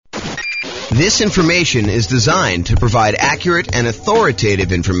This information is designed to provide accurate and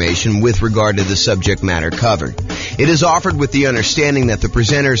authoritative information with regard to the subject matter covered. It is offered with the understanding that the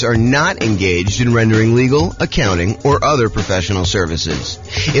presenters are not engaged in rendering legal, accounting, or other professional services.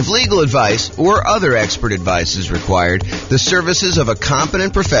 If legal advice or other expert advice is required, the services of a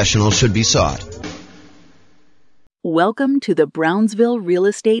competent professional should be sought. Welcome to the Brownsville Real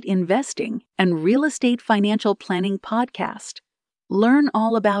Estate Investing and Real Estate Financial Planning Podcast. Learn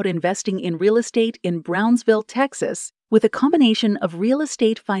all about investing in real estate in Brownsville, Texas, with a combination of real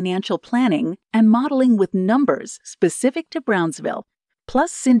estate financial planning and modeling with numbers specific to Brownsville,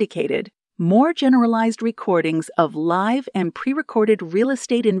 plus syndicated, more generalized recordings of live and pre-recorded real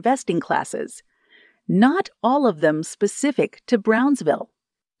estate investing classes, not all of them specific to Brownsville.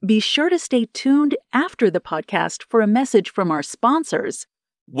 Be sure to stay tuned after the podcast for a message from our sponsors.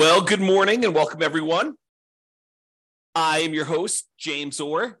 Well, good morning and welcome, everyone. I am your host, James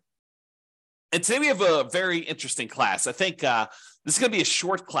Orr, and today we have a very interesting class. I think this is going to be a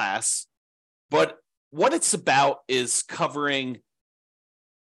short class, but what it's about is covering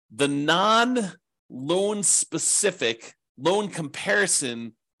the non-loan specific, loan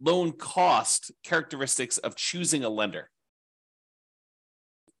comparison, loan cost characteristics of choosing a lender.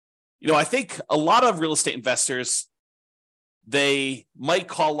 You know, I think a lot of real estate investors, they might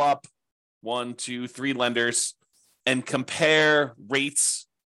call up 1, 2, 3 lenders and compare rates,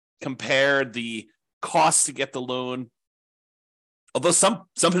 compare the cost to get the loan. Although some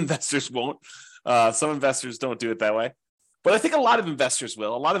investors won't. Some investors don't do it that way. But I think a lot of investors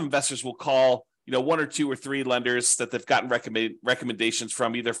will. A lot of investors will call, 1 or 2 or 3 lenders that they've gotten recommendations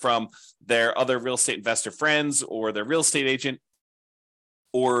from, either from their other real estate investor friends or their real estate agent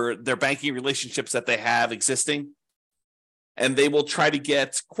or their banking relationships that they have existing. And they will try to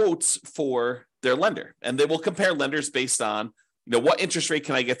get quotes for their lender. And they will compare lenders based on, what interest rate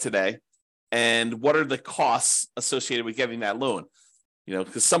can I get today? And what are the costs associated with getting that loan?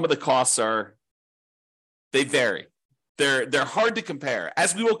 Because some of the costs they vary. They're hard to compare,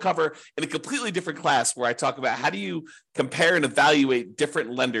 as we will cover in a completely different class where I talk about how do you compare and evaluate different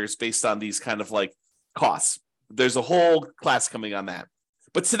lenders based on these kind of like costs. There's a whole class coming on that.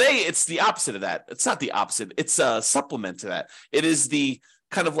 But today it's the opposite of that. It's not the opposite. It's a supplement to that. It is the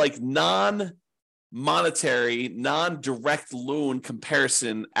kind of like non-monetary, non-direct loan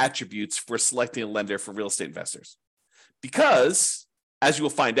comparison attributes for selecting a lender for real estate investors. Because, as you will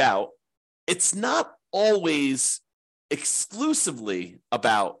find out, it's not always exclusively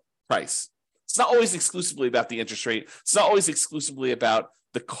about price. It's not always exclusively about the interest rate. It's not always exclusively about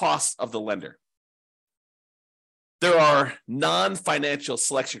the cost of the lender. There are non-financial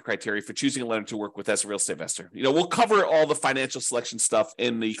selection criteria for choosing a lender to work with as a real estate investor. We'll cover all the financial selection stuff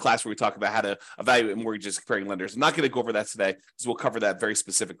in the class where we talk about how to evaluate mortgages comparing lenders. I'm not going to go over that today because we'll cover that very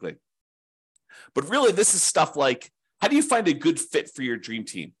specifically. But really, this is stuff like, how do you find a good fit for your dream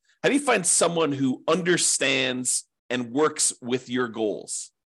team? How do you find someone who understands and works with your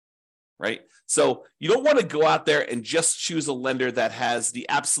goals, right? So you don't want to go out there and just choose a lender that has the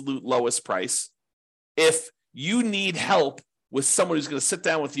absolute lowest price. If you need help with someone who's going to sit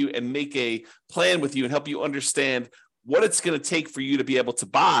down with you and make a plan with you and help you understand what it's going to take for you to be able to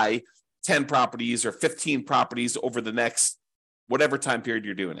buy 10 properties or 15 properties over the next whatever time period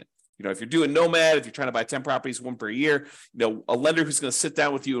you're doing it. If you're doing Nomad, if you're trying to buy 10 properties, 1 per year, a lender who's going to sit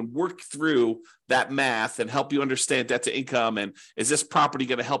down with you and work through that math and help you understand debt to income. And is this property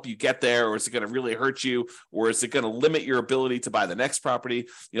going to help you get there, or is it going to really hurt you? Or is it going to limit your ability to buy the next property?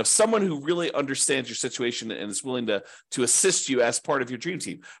 Someone who really understands your situation and is willing to assist you as part of your dream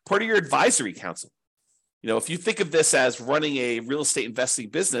team, part of your advisory council. If you think of this as running a real estate investing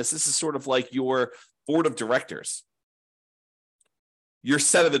business, this is sort of like your board of directors, your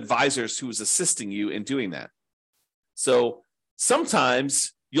set of advisors who is assisting you in doing that. So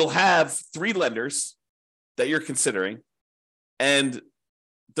sometimes you'll have 3 lenders that you're considering, and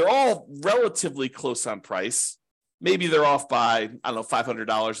they're all relatively close on price. Maybe they're off by, $500,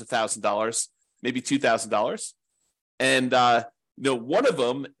 $1,000, maybe $2,000. And, one of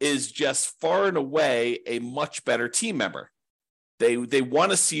them is just far and away a much better team member. They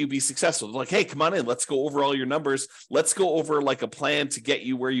want to see you be successful. They're like, hey, come on in. Let's go over all your numbers. Let's go over like a plan to get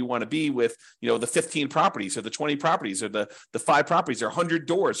you where you want to be with, the 15 properties or the 20 properties or the 5 properties or 100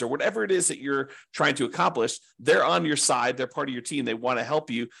 doors or whatever it is that you're trying to accomplish. They're on your side. They're part of your team. They want to help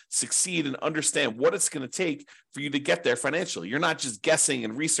you succeed and understand what it's going to take for you to get there financially. You're not just guessing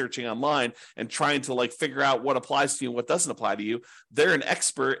and researching online and trying to like figure out what applies to you and what doesn't apply to you. They're an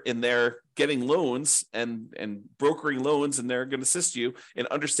expert in their getting loans and brokering loans, and they're going to assist you in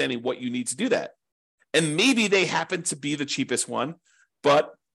understanding what you need to do that. And maybe they happen to be the cheapest one,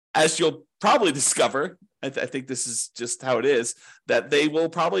 but as you'll probably discover, I think this is just how it is, that they will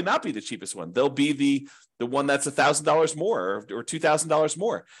probably not be the cheapest one. They'll be the one that's $1,000 more or $2,000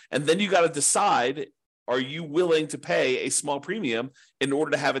 more. And then you got to decide, are you willing to pay a small premium in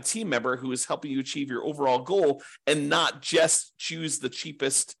order to have a team member who is helping you achieve your overall goal and not just choose the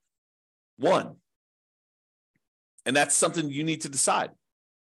cheapest one? And that's something you need to decide.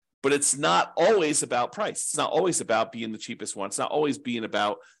 But it's not always about price. It's not always about being the cheapest one. It's not always being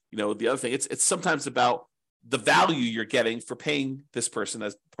about, the other thing. It's sometimes about the value you're getting for paying this person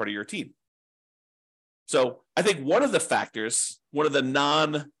as part of your team. So I think one of the factors, one of the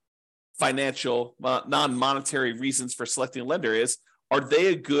non-financial, non-monetary reasons for selecting a lender is, are they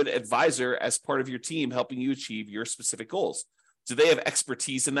a good advisor as part of your team helping you achieve your specific goals? Do they have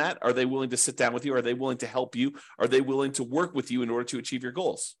expertise in that? Are they willing to sit down with you? Are they willing to help you? Are they willing to work with you in order to achieve your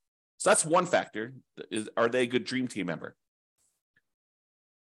goals? So that's one factor. Are they a good dream team member?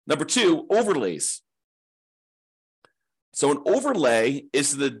 Number two, overlays. So an overlay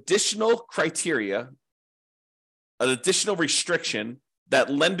is an additional criteria, an additional restriction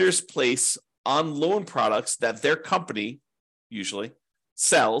that lenders place on loan products that their company usually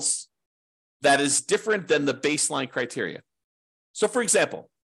sells that is different than the baseline criteria. So for example,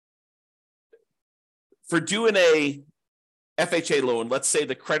 for doing a FHA loan, let's say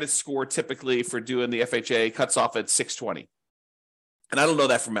the credit score typically for doing the FHA cuts off at 620. And I don't know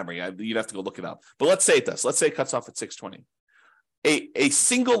that from memory. You'd have to go look it up. But let's say it does. Let's say it cuts off at 620. A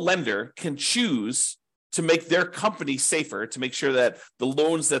single lender can choose to make their company safer, to make sure that the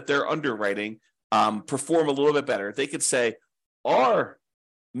loans that they're underwriting perform a little bit better. They could say, our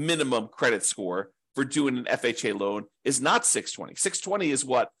minimum credit score for doing an FHA loan is not 620. 620 is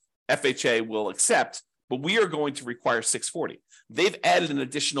what FHA will accept, but we are going to require 640. They've added an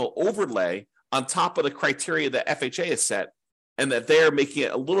additional overlay on top of the criteria that FHA has set, and that they're making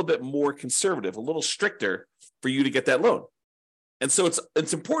it a little bit more conservative, a little stricter for you to get that loan. And so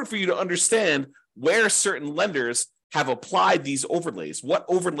it's important for you to understand where certain lenders have applied these overlays, what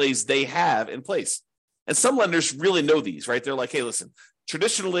overlays they have in place. And some lenders really know these, right? They're like, hey, listen,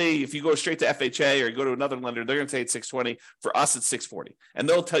 traditionally, if you go straight to FHA or you go to another lender, they're going to say it's 620. For us, it's 640. And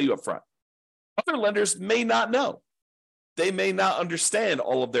they'll tell you up front. Other lenders may not know. They may not understand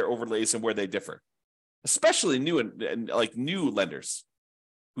all of their overlays and where they differ, especially new lenders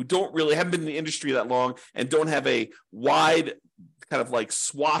who haven't been in the industry that long and don't have a wide kind of like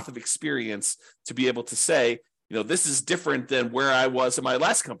swath of experience to be able to say, this is different than where I was in my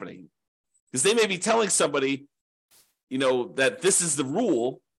last company. Because they may be telling somebody, that this is the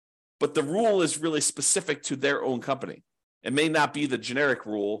rule, but the rule is really specific to their own company. It may not be the generic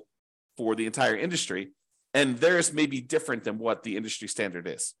rule for the entire industry, and theirs may be different than what the industry standard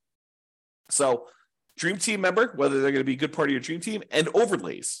is. So dream team member, whether they're going to be a good part of your dream team, and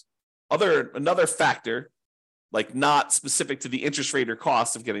overlays. Another factor, like not specific to the interest rate or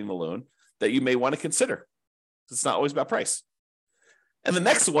cost of getting the loan, that you may want to consider. It's not always about price. And the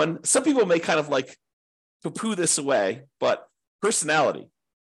next one, some people may kind of like poo-poo this away, but personality.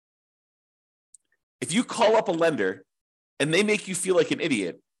 If you call up a lender and they make you feel like an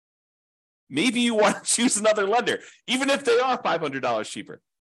idiot, maybe you want to choose another lender, even if they are $500 cheaper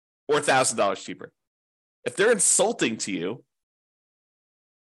or $1,000 cheaper. If they're insulting to you,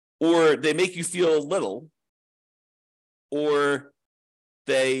 or they make you feel little, or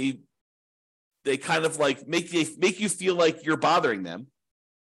they kind of like make you feel like you're bothering them,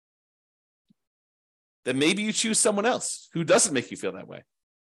 then maybe you choose someone else who doesn't make you feel that way.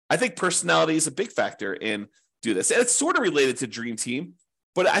 I think personality is a big factor in do this. And it's sort of related to Dream Team,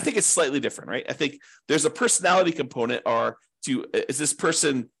 but I think it's slightly different, right? I think there's a personality component, is this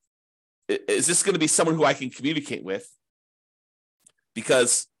going to be someone who I can communicate with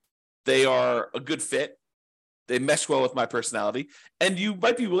because they are a good fit, they mesh well with my personality, and you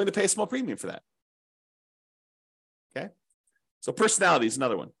might be willing to pay a small premium for that. Okay? So personality is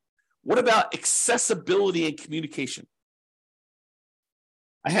another one. What about accessibility and communication?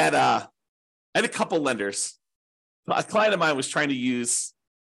 I had a couple lenders. A client of mine was trying to use,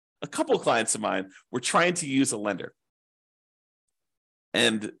 a couple of clients of mine were trying to use a lender.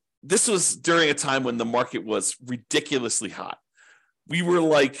 And this was during a time when the market was ridiculously hot. We were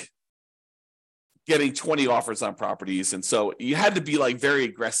like getting 20 offers on properties. And so you had to be like very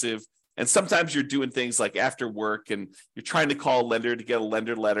aggressive. And sometimes you're doing things like after work and you're trying to call a lender to get a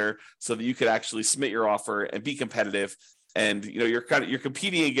lender letter so that you could actually submit your offer and be competitive. And you're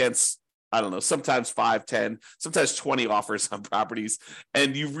competing against, I don't know, sometimes 5, 10, sometimes 20 offers on properties.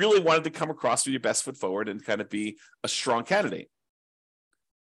 And you really wanted to come across with your best foot forward and kind of be a strong candidate.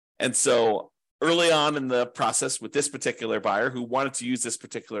 And so early on in the process with this particular buyer who wanted to use this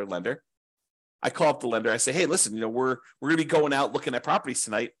particular lender, I call up the lender. I say, hey, listen, we're going to be going out looking at properties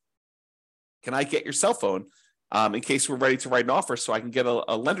tonight. Can I get your cell phone in case we're ready to write an offer so I can get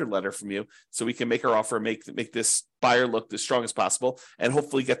a lender letter from you so we can make our offer, make this buyer look as strong as possible and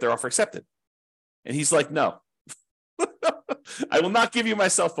hopefully get their offer accepted. And he's like, no, I will not give you my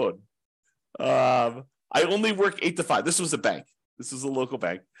cell phone. I only work 8 to 5. This was a bank. This was a local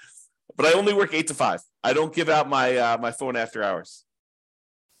bank, but I only work 8 to 5. I don't give out my phone after hours.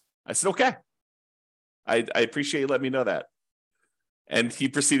 I said, okay. I appreciate you letting me know that. And he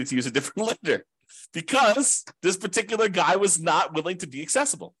proceeded to use a different lender because this particular guy was not willing to be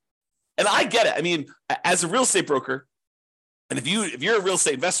accessible. And I get it. I mean, as a real estate broker, and if you're a real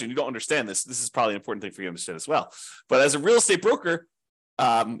estate investor and you don't understand this is probably an important thing for you to understand as well. But as a real estate broker,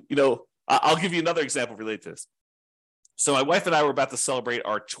 I'll give you another example related to this. So my wife and I were about to celebrate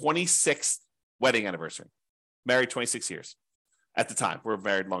our 26th wedding anniversary. Married 26 years at the time. We're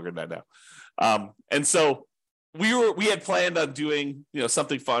married longer than that now. And so we had planned on doing,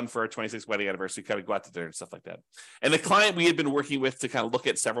 something fun for our 26th wedding anniversary, kind of go out to dinner and stuff like that. And the client we had been working with to kind of look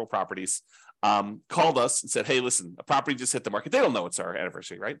at several properties called us and said, hey, listen, a property just hit the market. They don't know it's our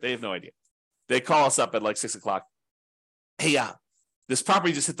anniversary, right? They have no idea. They call us up at like 6:00. Hey, this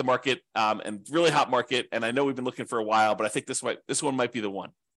property just hit the market and really hot market. And I know we've been looking for a while, but I think this one might be the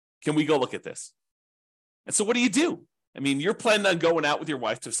one. Can we go look at this? And so what do? I mean, you're planning on going out with your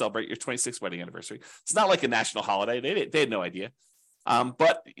wife to celebrate your 26th wedding anniversary. It's not like a national holiday. They had no idea.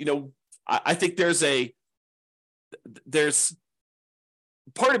 But, I think there's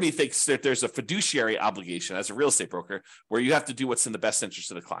part of me thinks that there's a fiduciary obligation as a real estate broker where you have to do what's in the best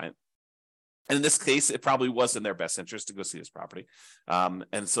interest of the client. And in this case, it probably was in their best interest to go see this property.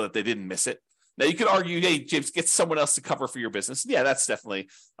 And so that they didn't miss it. Now, you could argue, hey, James, get someone else to cover for your business. Yeah, that's definitely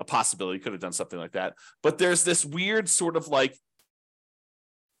a possibility. You could have done something like that. But there's this weird sort of like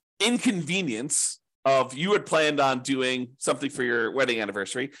inconvenience of you had planned on doing something for your wedding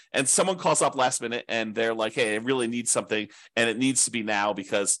anniversary, and someone calls up last minute and they're like, hey, I really need something, and it needs to be now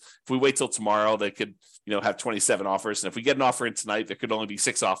because if we wait till tomorrow, they could have 27 offers. And if we get an offer in tonight, there could only be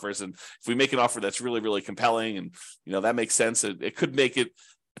 6 offers. And if we make an offer that's really, really compelling and, that makes sense, it could make it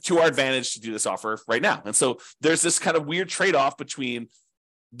to our advantage to do this offer right now. And so there's this kind of weird trade-off between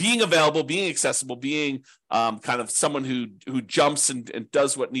being available, being accessible, being kind of someone who jumps and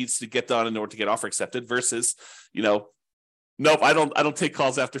does what needs to get done in order to get offer accepted versus, nope, I don't take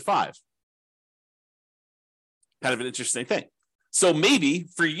calls after 5. Kind of an interesting thing. So maybe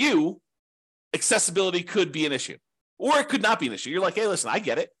for you, accessibility could be an issue, or it could not be an issue. You're like, hey, listen, I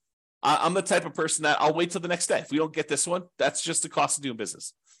get it. I'm the type of person that I'll wait till the next day. If we don't get this one, that's just the cost of doing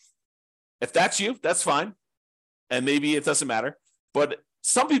business. If that's you, that's fine. And maybe it doesn't matter. But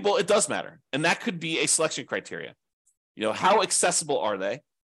some people, it does matter. And that could be a selection criteria. How accessible are they?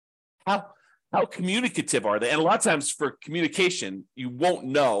 How communicative are they? And a lot of times for communication, you won't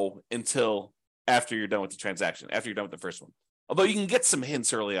know until after you're done with the transaction, after you're done with the first one. Although you can get some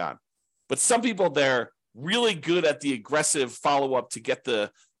hints early on. But some people, they're really good at the aggressive follow-up to get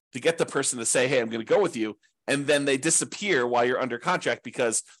the person to say, hey, I'm going to go with you. And then they disappear while you're under contract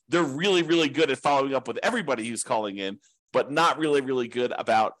because they're really, really good at following up with everybody who's calling in, but not really, really good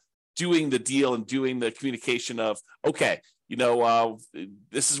about doing the deal and doing the communication of, okay,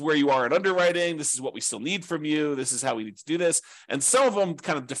 this is where you are in underwriting. This is what we still need from you. This is how we need to do this. And some of them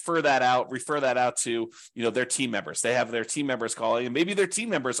kind of refer that out to, their team members. They have their team members calling, and maybe their team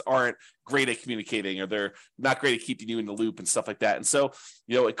members aren't great at communicating, or they're not great at keeping you in the loop and stuff like that. And so,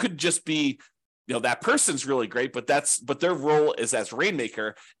 it could just be, that person's really great, but their role is as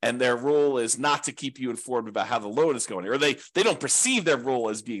rainmaker, and their role is not to keep you informed about how the loan is going, or they don't perceive their role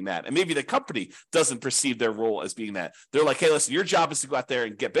as being that. And maybe the company doesn't perceive their role as being that. They're like, hey, listen, your job is to go out there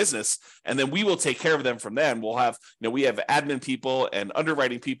and get business, and then we will take care of them from then. We'll have, we have admin people and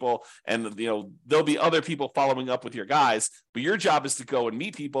underwriting people, and, there'll be other people following up with your guys, but your job is to go and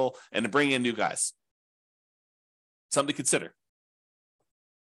meet people and to bring in new guys. Something to consider.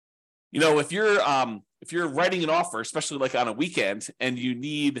 If you're writing an offer, especially like on a weekend, and you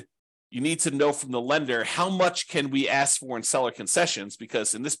need to know from the lender how much can we ask for in seller concessions,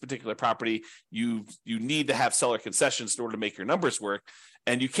 because in this particular property, you need to have seller concessions in order to make your numbers work,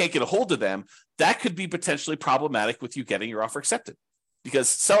 and you can't get a hold of them, that could be potentially problematic with you getting your offer accepted, because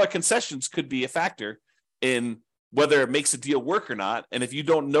seller concessions could be a factor in whether it makes a deal work or not. And if you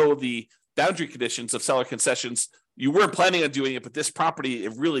don't know the boundary conditions of seller concessions, you weren't planning on doing it, but this property,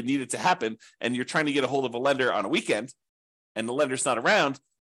 it really needed to happen, and you're trying to get a hold of a lender on a weekend, and the lender's not around,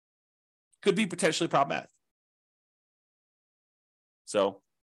 could be potentially problematic. So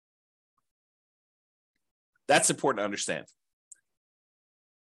that's important to understand.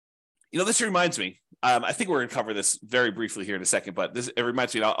 This reminds me, I think we're going to cover this very briefly here in a second, but it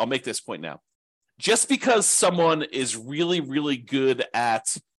reminds me, I'll make this point now. Just because someone is really, really good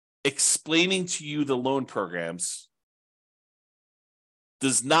at explaining to you the loan programs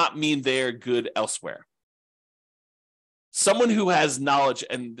does not mean they're good elsewhere. Someone who has knowledge,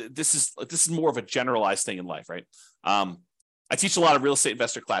 and this is more of a generalized thing in life, right? I teach a lot of real estate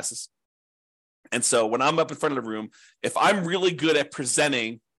investor classes. And so when I'm up in front of the room, if I'm really good at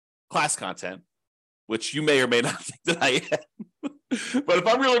presenting class content, which you may or may not think that I am, but if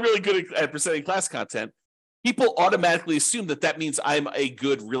I'm really, really good at presenting class content, people automatically assume that means I'm a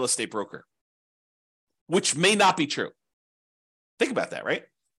good real estate broker, which may not be true. Think about that, right?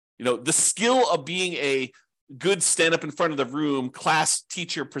 The skill of being a good stand up in front of the room, class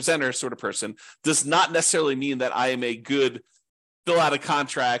teacher, presenter sort of person does not necessarily mean that I am a good fill out a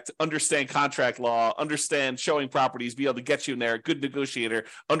contract, understand contract law, understand showing properties, be able to get you in there, good negotiator,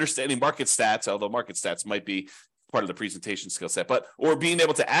 understanding market stats, although market stats might be part of the presentation skill set, or being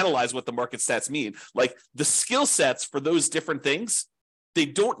able to analyze what the market stats mean. Like the skill sets for those different things, they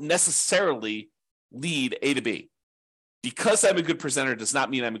don't necessarily lead A to B. Because I'm a good presenter does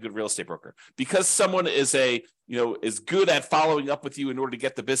not mean I'm a good real estate broker. Because someone is is good at following up with you in order to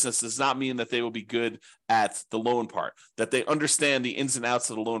get the business does not mean that they will be good at the loan part, that they understand the ins and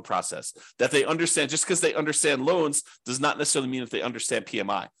outs of the loan process, that they understand, just because they understand loans does not necessarily mean that they understand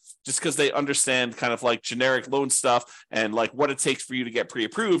PMI. Just because they understand kind of like generic loan stuff and like what it takes for you to get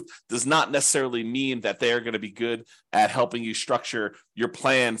pre-approved does not necessarily mean that they are going to be good at helping you structure your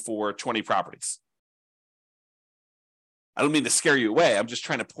plan for 20 properties. I don't mean to scare you away. I'm just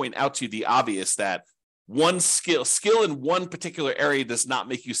trying to point out to you the obvious that one skill in one particular area does not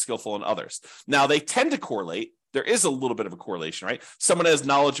make you skillful in others. Now, they tend to correlate. There is a little bit of a correlation, right? Someone has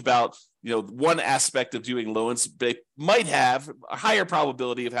knowledge about, one aspect of doing loans, they might have a higher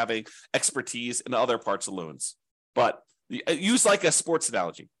probability of having expertise in other parts of loans. But use like a sports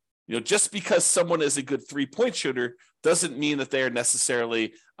analogy. Just because someone is a good 3-point shooter doesn't mean that they are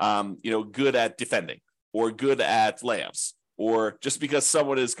necessarily, good at defending or good at layups, or just because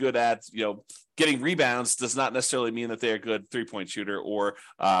someone is good at, getting rebounds does not necessarily mean that they're a good 3-point shooter or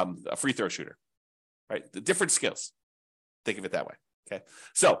a free throw shooter, right? The different skills. Think of it that way. Okay.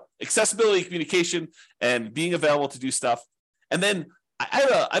 So accessibility, communication, and being available to do stuff. And then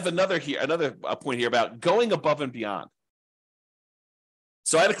I have another point here about going above and beyond.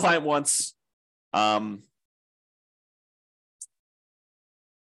 So I had a client once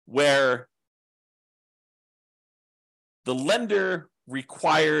where the lender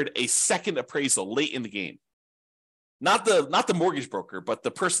required a second appraisal late in the game. Not the mortgage broker, but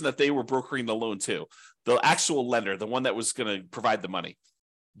the person that they were brokering the loan to, the actual lender, the one that was going to provide the money.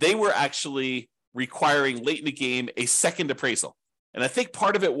 They were actually requiring late in the game a second appraisal. And I think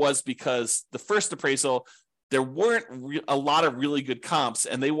part of it was because the first appraisal, there weren't a lot of really good comps,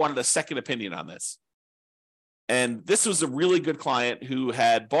 and they wanted a second opinion on this. And this was a really good client who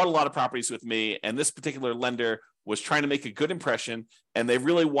had bought a lot of properties with me, and this particular lender was trying to make a good impression, and they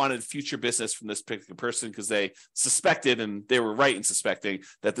really wanted future business from this particular person because they suspected, and they were right in suspecting,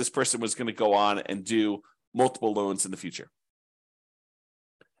 that this person was going to go on and do multiple loans in the future.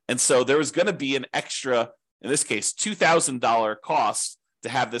 And so there was going to be an extra, in this case, $2,000 cost to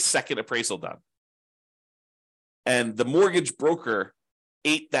have this second appraisal done. And the mortgage broker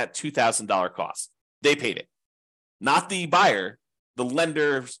ate that $2,000 cost. They paid it. Not the buyer, the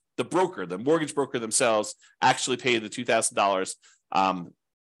lender, the broker, the mortgage broker themselves actually paid the $2,000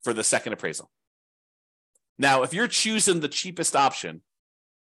 for the second appraisal. Now, if you're choosing the cheapest option,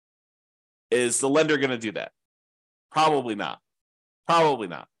 is the lender going to do that? Probably not. Probably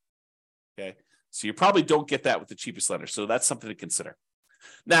not. Okay. So you probably don't get that with the cheapest lender. So that's something to consider.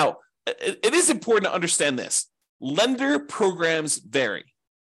 Now, it is important to understand this. Lender programs vary.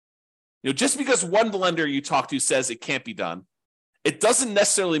 Just because one lender you talk to says it can't be done, it doesn't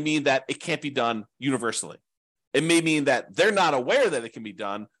necessarily mean that it can't be done universally. It may mean that they're not aware that it can be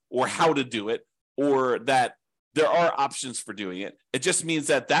done or how to do it, or that there are options for doing it. It just means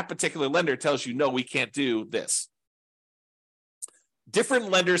that that particular lender tells you, no, we can't do this. Different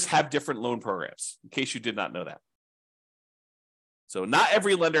lenders have different loan programs, in case you did not know that. So not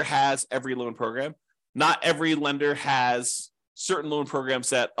every lender has every loan program. Not every lender has certain loan programs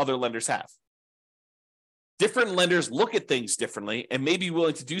that other lenders have. Different lenders look at things differently and may be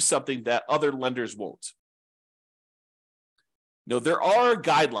willing to do something that other lenders won't. There are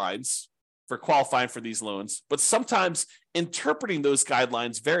guidelines for qualifying for these loans, but sometimes interpreting those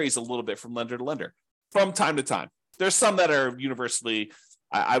guidelines varies a little bit from lender to lender from time to time. There's some that are universally,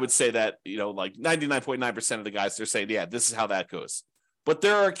 I would say that, like 99.9% of the guys, they're saying, yeah, this is how that goes. but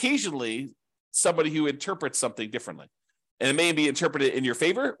there are occasionally somebody who interprets something differently. And it may be interpreted in your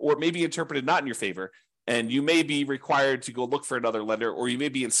favor, or it may be interpreted not in your favor. And you may be required to go look for another lender, or you may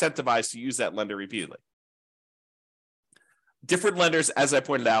be incentivized to use that lender repeatedly. Different lenders, as I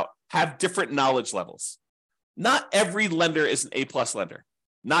pointed out, have different knowledge levels. Not every lender is an A+ lender.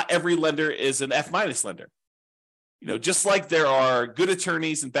 Not every lender is an F- lender. Just like there are good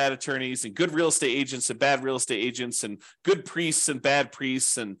attorneys and bad attorneys, and good real estate agents and bad real estate agents, and good priests and bad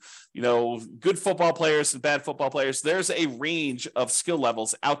priests, and good football players and bad football players, there's a range of skill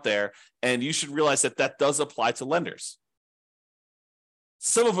levels out there, and you should realize that that does apply to lenders.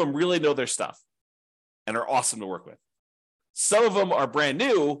 Some of them really know their stuff and are awesome to work with. Some of them are brand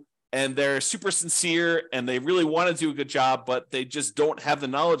new and they're super sincere and they really want to do a good job, but they just don't have the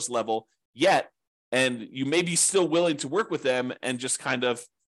knowledge level yet. And you may be still willing to work with them and just kind of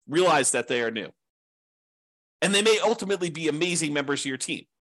realize that they are new. And they may ultimately be amazing members of your team.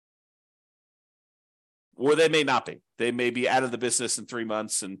 Or they may not be. They may be out of the business in 3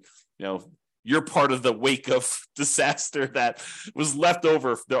 months and, you're part of the wake of disaster that was left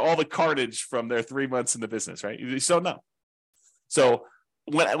over, all the carnage from their 3 months in the business, right? You just don't know. So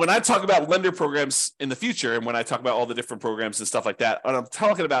when I talk about lender programs in the future, and when I talk about all the different programs and stuff like that, what I'm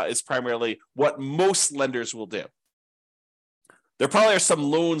talking about is primarily what most lenders will do. There probably are some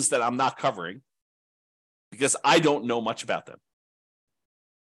loans that I'm not covering because I don't know much about them.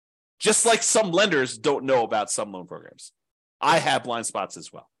 Just like some lenders don't know about some loan programs. I have blind spots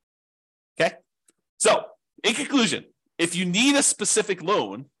as well. Okay? So, in conclusion, if you need a specific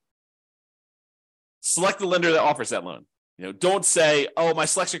loan, select the lender that offers that loan. Don't say, oh, my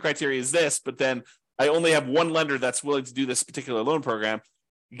selection criteria is this, but then I only have one lender that's willing to do this particular loan program.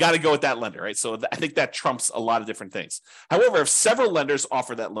 You got to go with that lender, right? So I think that trumps a lot of different things. However, if several lenders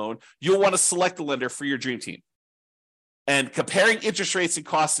offer that loan, you'll want to select the lender for your dream team. And comparing interest rates and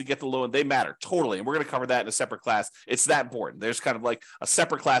costs to get the loan, they matter totally. And we're going to cover that in a separate class. It's that important. There's kind of like a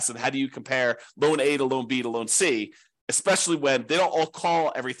separate class of how do you compare loan A to loan B to loan C, especially when they don't all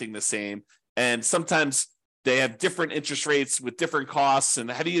call everything the same. And sometimes they have different interest rates with different costs. And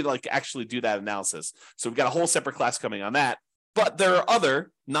how do you actually do that analysis? So we've got a whole separate class coming on that. But there are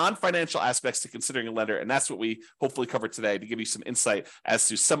other non-financial aspects to considering a lender, and that's what we hopefully covered today to give you some insight as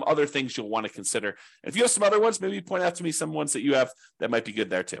to some other things you'll want to consider. And if you have some other ones, maybe point out to me some ones that you have that might be good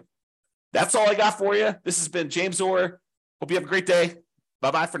there too. That's all I got for you. This has been James Orr. Hope you have a great day.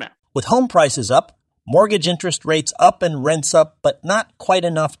 Bye-bye for now. With home prices up, mortgage interest rates up, and rents up, but not quite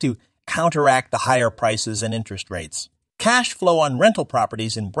enough to counteract the higher prices and interest rates, cash flow on rental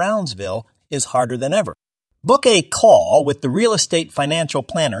properties in Brownsville is harder than ever. Book a call with the Real Estate Financial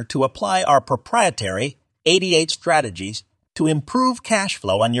Planner to apply our proprietary 88 strategies to improve cash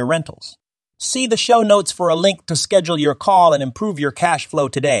flow on your rentals. See the show notes for a link to schedule your call and improve your cash flow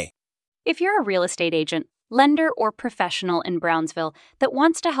today. If you're a real estate agent, lender, or professional in Brownsville that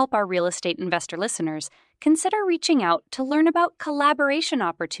wants to help our real estate investor listeners, consider reaching out to learn about collaboration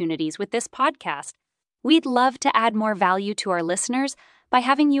opportunities with this podcast. We'd love to add more value to our listeners by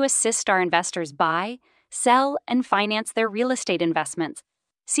having you assist our investors buy, sell, and finance their real estate investments.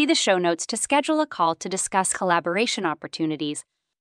 See the show notes to schedule a call to discuss collaboration opportunities